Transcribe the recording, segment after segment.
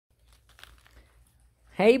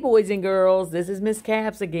Hey, boys and girls, this is Miss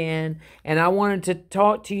Caps again, and I wanted to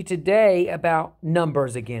talk to you today about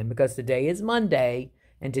numbers again because today is Monday,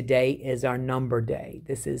 and today is our number day.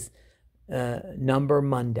 This is Number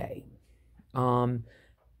Monday, or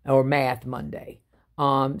Math Monday.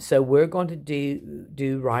 So we're going to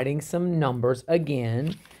do writing some numbers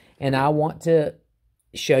again, and I want to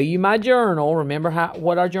show you my journal. Remember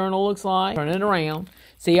what our journal looks like? Turn it around.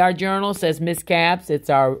 See, our journal says Miss Caps.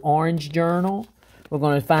 It's our orange journal. We're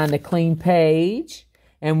going to find a clean page,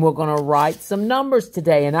 and we're going to write some numbers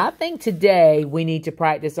today. And I think today we need to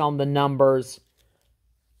practice on the numbers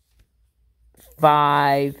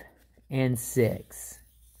 5 and 6.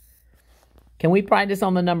 Can we practice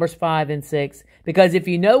on the numbers 5 and 6? Because if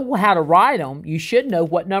you know how to write them, you should know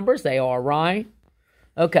what numbers they are, right?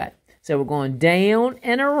 Okay, so we're going down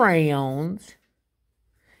and around,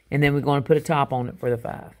 and then we're going to put a top on it for the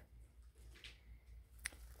 5.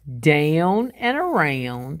 Down and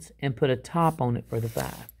around and put a top on it for the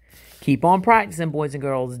 5. Keep on practicing, boys and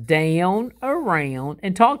girls. Down, around,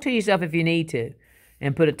 and talk to yourself if you need to,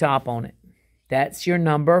 and put a top on it. That's your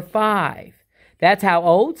number 5. That's how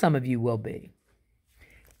old some of you will be.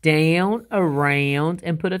 Down, around,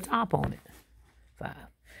 and put a top on it. 5.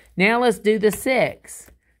 Now let's do the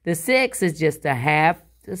 6. The 6 is just a half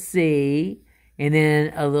a C and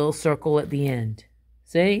then a little circle at the end.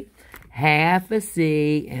 See? Half a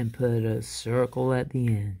C and put a circle at the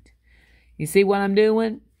end. You see what I'm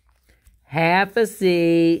doing? Half a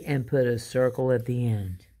C and put a circle at the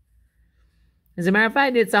end. As a matter of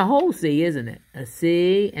fact, it's a whole C, isn't it? A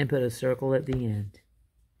C and put a circle at the end.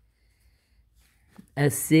 A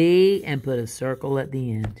C and put a circle at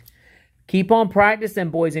the end. Keep on practicing,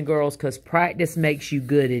 boys and girls, because practice makes you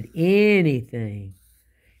good at anything.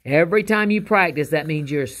 Every time you practice, that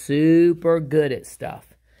means you're super good at stuff,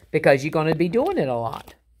 because you're going to be doing it a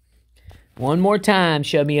lot. One more time.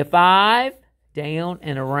 Show me a 5. Down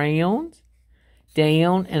and around.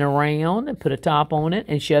 Down and around. And put a top on it.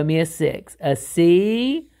 And show me a 6. A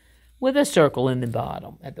C with a circle in the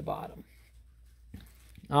bottom. At the bottom.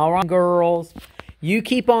 All right, girls. You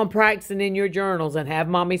keep on practicing in your journals and have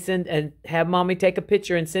mommy take a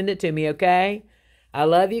picture and send it to me, okay? I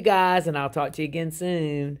love you guys, and I'll talk to you again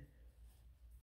soon.